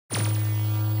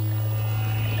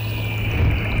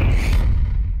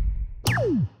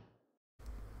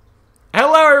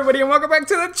everybody, and welcome back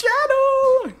to the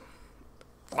channel!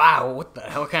 Wow, what the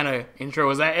hell kind of intro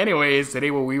was that? Anyways,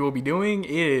 today what we will be doing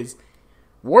is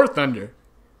War Thunder.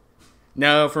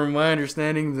 Now, from my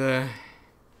understanding, the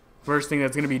first thing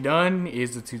that's going to be done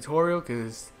is the tutorial,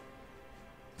 because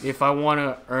if I want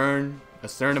to earn a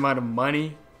certain amount of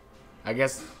money, I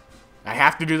guess I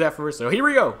have to do that first. So here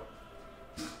we go!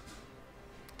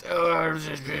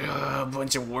 A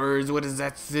bunch of words. What does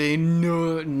that say?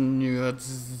 No,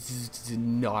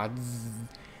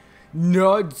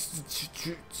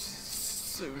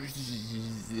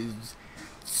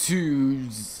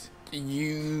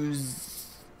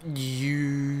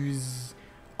 use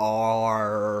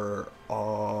R.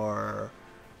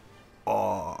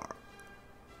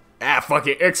 Fuck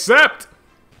it. Accept.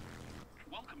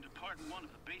 Welcome to part 1 of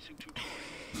the basic tutorial.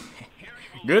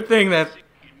 Good thing that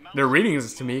they're reading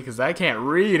this to me, because I can't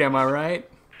read, am I right?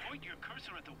 Point your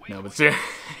cursor at the No, but seriously,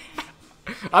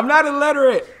 I'm not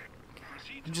illiterate!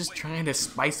 I'm just trying to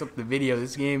spice up the video.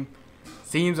 This game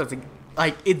seems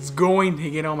like it's going to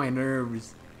get on my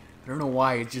nerves. I don't know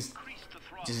why, it just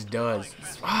does.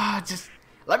 Just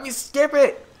let me skip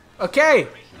it! Okay,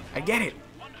 I get it.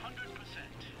 100%.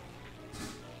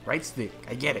 Right stick,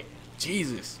 I get it.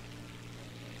 Jesus.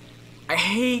 I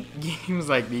hate games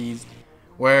like these,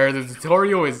 where the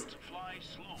tutorial is, Fly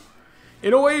slow.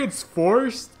 in a way, it's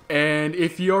forced, and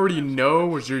if you already know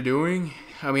what you're doing,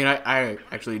 I mean, I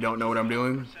actually don't know what I'm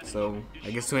doing, so I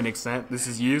guess to an extent, this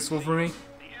is useful for me.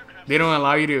 They don't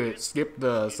allow you to skip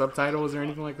the subtitles or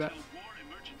anything like that.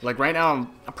 Like right now,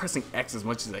 I'm pressing X as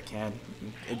much as I can.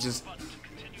 It just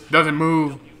doesn't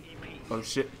move. Oh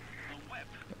shit.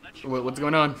 What's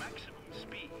going on?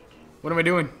 What am I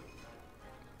doing?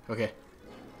 Okay.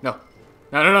 No.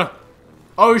 No.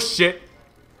 Oh shit.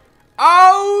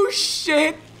 Oh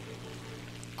shit.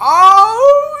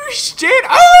 Oh shit.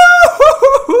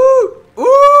 Oh.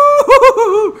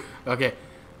 Ooh. Okay.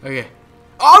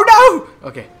 Oh no.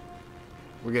 Okay.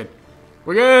 We're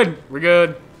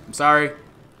good. I'm sorry.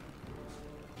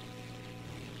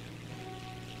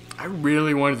 I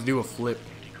really wanted to do a flip.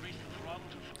 Decrease the throttle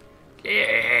to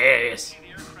Yes. the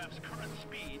aircraft's current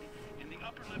speed in the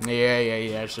upper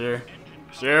limit Yeah, sure. engine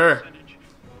percentage.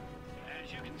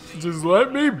 As you can see, Just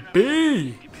let me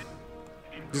be.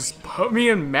 Just put me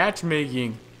in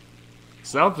matchmaking.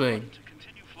 Something. to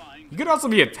continue flying, You could also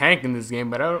be a tank in this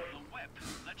game, but I the web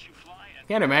lets you fly at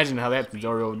can't imagine how that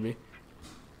tutorial would be.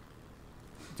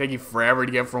 Take you forever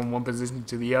to get from one position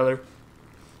to the other.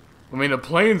 I mean, the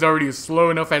plane's already slow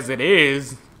enough as it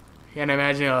is. Can't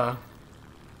imagine a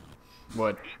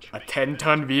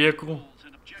 10-ton vehicle goals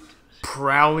and objectives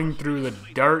prowling through the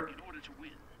dirt. in order to win.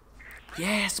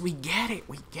 Yes, we get it.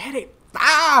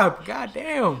 Stop!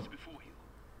 Goddamn. Before you,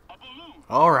 a balloon.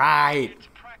 Alright. It's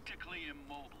practically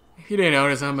immobile. If you didn't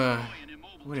notice, I'm an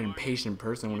Immobile impatient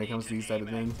person when it comes to these type of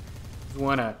things. Just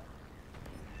wanna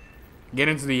get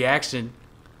into the action.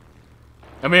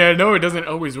 I mean, I know it doesn't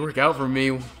always work out for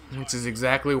me, which is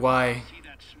exactly why, see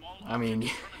that small I mean,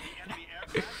 enemy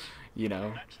aircraft? you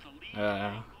know, That's the lead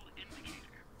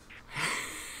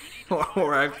angle indicator.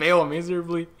 or I fail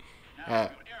miserably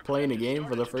at playing a game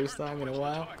for the first time in a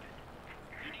while.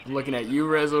 I'm looking at you,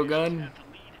 Resogun. The lead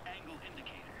angle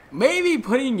indicator. Maybe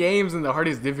putting games in the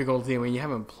hardest difficulty when you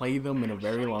haven't played them in a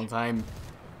very long time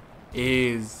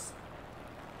is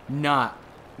not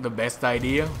the best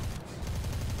idea.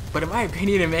 But in my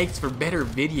opinion, it makes for better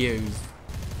videos.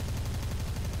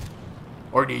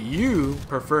 Or do you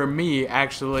prefer me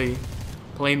actually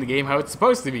playing the game how it's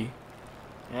supposed to be?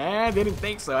 I didn't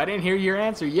think so. I didn't hear your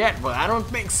answer yet, but I don't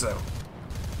think so.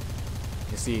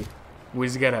 You see, we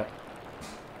just gotta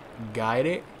guide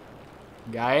it.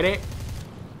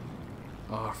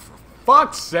 Oh, for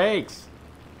fuck's sakes.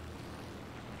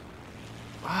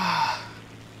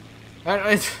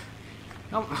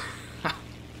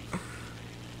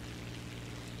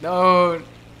 No!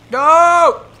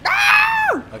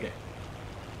 Okay.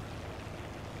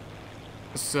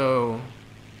 So,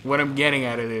 what I'm getting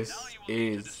out of this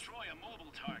is Destroy a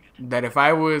mobile target. that if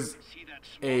I was See that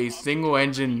small a single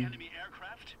engine enemy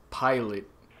aircraft? pilot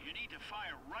You need to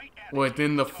fire right at it.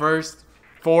 within the first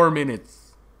 4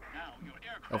 minutes Now your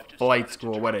of aircraft is flight started to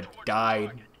school, turn would have toward the died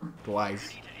target. twice.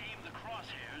 You need to aim the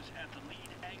crosshairs at the lead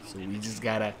angle So we indicator. just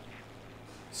gotta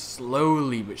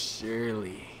slowly but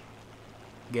surely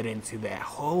get into that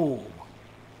hole.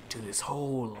 To this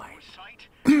hole, like. Sight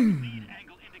and lead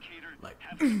angle indicator Like-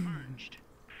 have converged.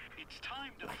 It's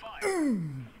time to fire.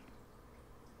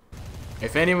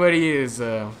 If anybody is,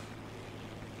 you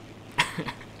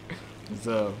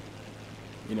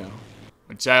know,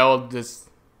 a child, just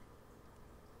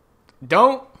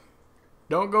don't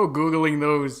go Googling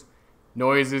those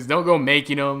noises. Don't go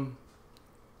making them.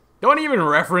 Don't even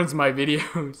reference my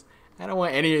videos. I don't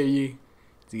want any of you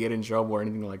to get in trouble or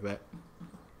anything like that.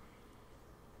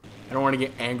 I don't want to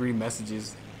get angry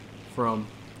messages from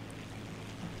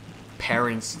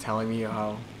parents telling me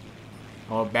how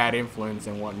a bad influence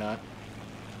and whatnot.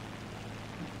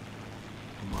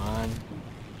 Come on.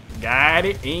 Got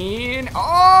it in.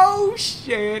 Oh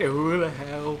shit. Who the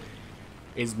hell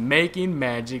is making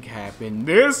magic happen?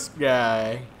 This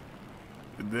guy.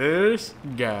 This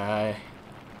guy.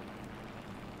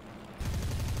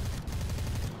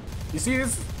 You see,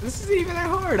 this isn't even that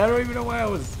hard. I don't even know why I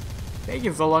was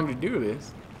taking so long to do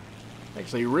this. It's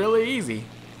actually really easy.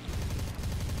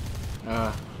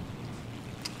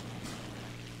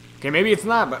 Okay, maybe it's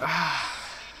not, but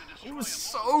it was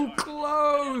so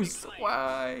close.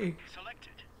 Why?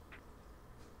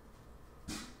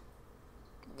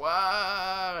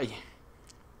 Why?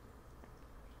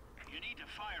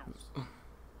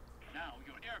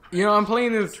 You know, I'm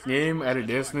playing this game at a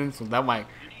distance without my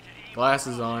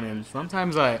glasses on, and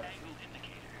sometimes I'm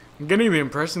getting the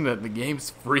impression that the game's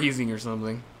freezing or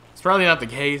something. It's probably not the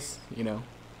case, you know.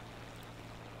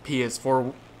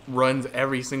 PS4 runs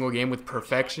every single game with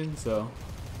perfection, so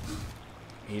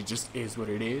it just is what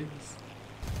it is.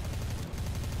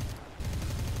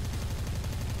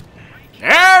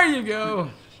 There you go.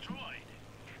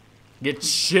 Get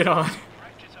shit on.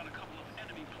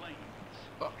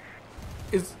 Oh,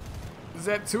 is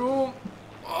that tool?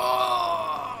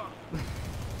 Oh.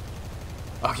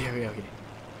 Okay.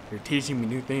 You're teaching me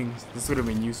new things. This would have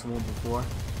been useful before.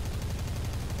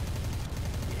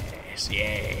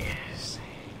 Yes.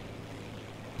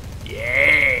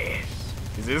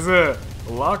 Is this a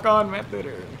lock-on method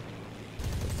or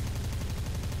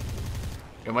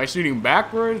am I shooting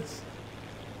backwards?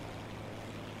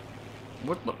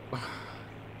 What the?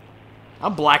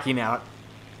 I'm blacking out.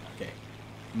 Okay,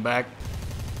 I'm back.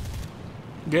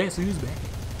 Guess who's back?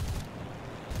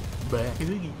 Back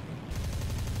again.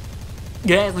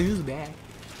 Guess who's back?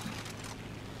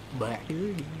 Back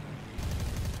again.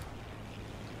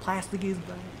 Plastic is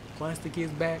back. Plastic is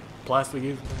back. Plastic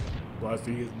is back.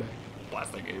 Plastic is back.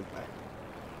 Plastic is back.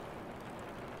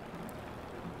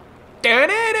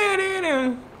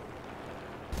 Da-da-da-da-da.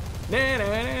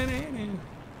 Da-da-da-da-da.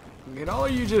 Can all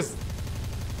of you just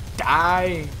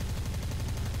die?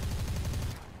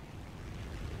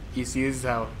 You see, this is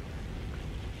how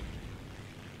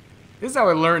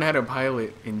I learned how to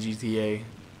pilot in GTA.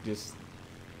 Just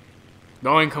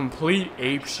going complete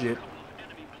ape shit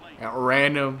at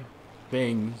random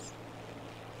things.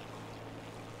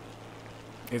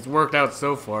 It's worked out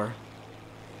so far.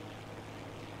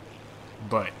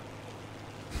 But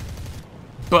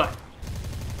are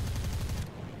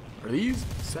these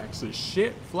sacks of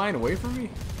shit flying away from me?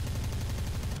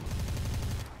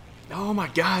 Oh my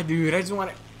god, dude, I just want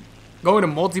to go into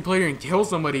multiplayer and kill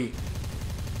somebody.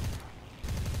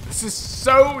 This is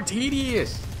so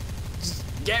tedious. Just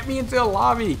get me into a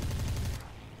lobby.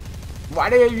 Why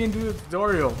did I even do the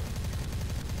tutorial?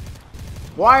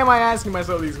 Why am I asking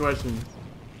myself these questions?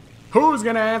 Who's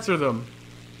gonna answer them?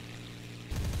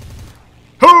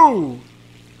 Who?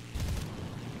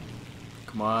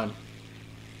 Come on.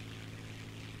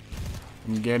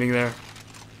 I'm getting there.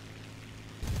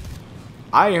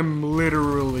 I am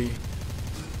literally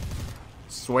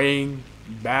swaying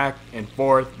back and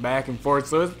forth.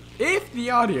 So if the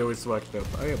audio is fucked up,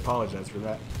 I apologize for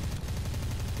that.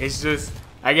 It's just,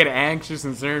 I get anxious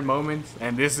in certain moments,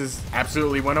 and this is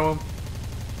absolutely one of them.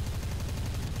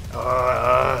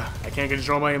 I can't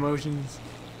control my emotions.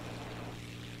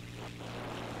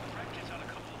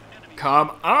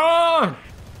 Come on!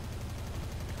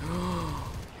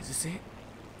 Is this it?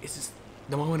 Is this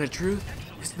the moment of truth?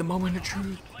 This is the moment of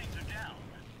truth.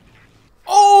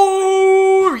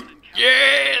 Oh!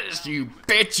 Yes, you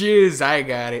bitches! I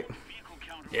got it.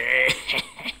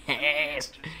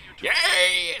 Yes!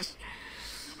 Yes!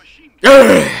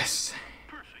 Yes!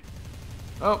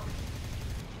 Oh.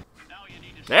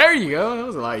 There you go. That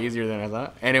was a lot easier than I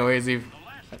thought. Anyways, okay.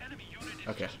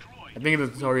 I think the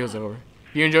tutorial's over.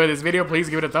 If you enjoyed this video, please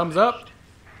give it a thumbs up,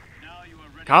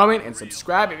 comment, and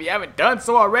subscribe if you haven't done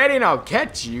so already, and I'll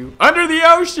catch you under the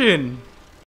ocean.